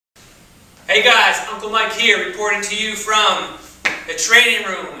Hey guys, Uncle Mike here, reporting to you from the training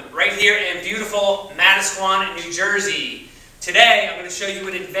room right here in beautiful Manasquan, New Jersey. Today I'm going to show you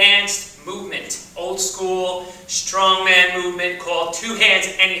an advanced movement, old school strongman movement called two hands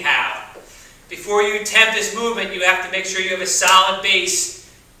anyhow. Before you attempt this movement, you have to make sure you have a solid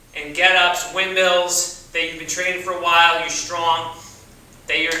base and get-ups, windmills, that you've been training for a while, you're strong,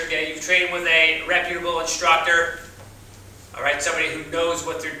 that you've trained with a reputable instructor, all right, somebody who knows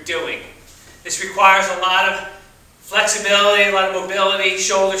what they're doing. This requires a lot of flexibility, a lot of mobility,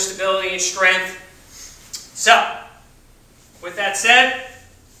 shoulder stability, and strength. So, with that said,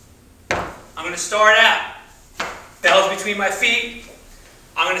 I'm going to start out. Bells between my feet.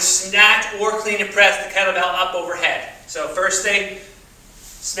 I'm going to snatch or clean and press the kettlebell up overhead. So first thing,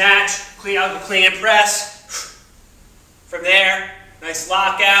 snatch, clean and press. From there, nice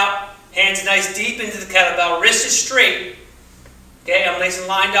lockout. Hands nice deep into the kettlebell. Wrist is straight. Okay, I'm nice and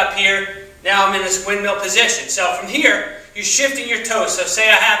lined up here. Now I'm in this windmill position. So from here, you're shifting your toes. So say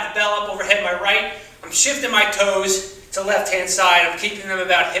I have the bell up overhead my right. I'm shifting my toes to left-hand side. I'm keeping them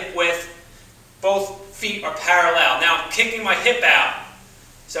about hip width. Both feet are parallel. Now I'm kicking my hip out.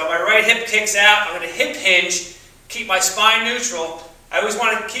 So my right hip kicks out. I'm going to hip hinge, keep my spine neutral. I always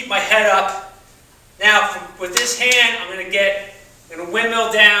want to keep my head up. Now with this hand, I'm going to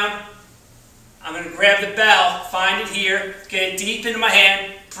windmill down. I'm going to grab the bell, find it here, get it deep into my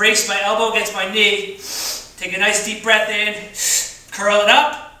hand, brace my elbow against my knee, take a nice deep breath in, curl it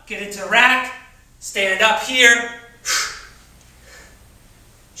up, get into the rack, stand up here,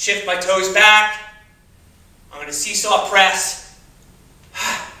 shift my toes back. I'm going to seesaw press.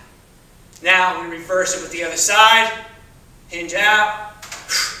 Now I'm going to reverse it with the other side, hinge out,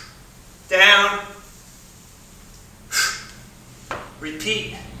 down,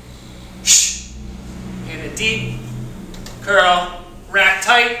 repeat. And a deep curl, rack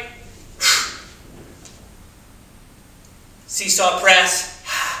tight, seesaw press,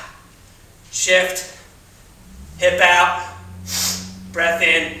 shift, hip out, breath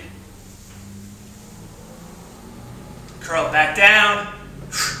in, curl back down,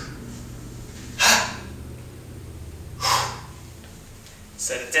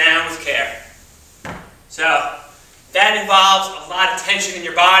 set it down with care. So that involves a lot of tension in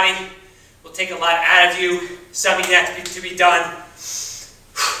your body. Will take a lot out of you. Something that's to be done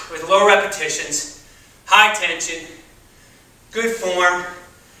with low repetitions, high tension, good form,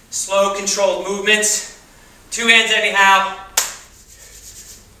 slow controlled movements. Two hands anyhow.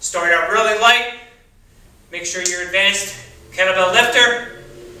 Start out really light. Make sure you're advanced kettlebell lifter.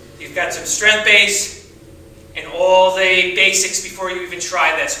 You've got some strength base and all the basics before you even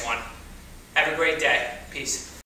try this one. Have a great day. Peace.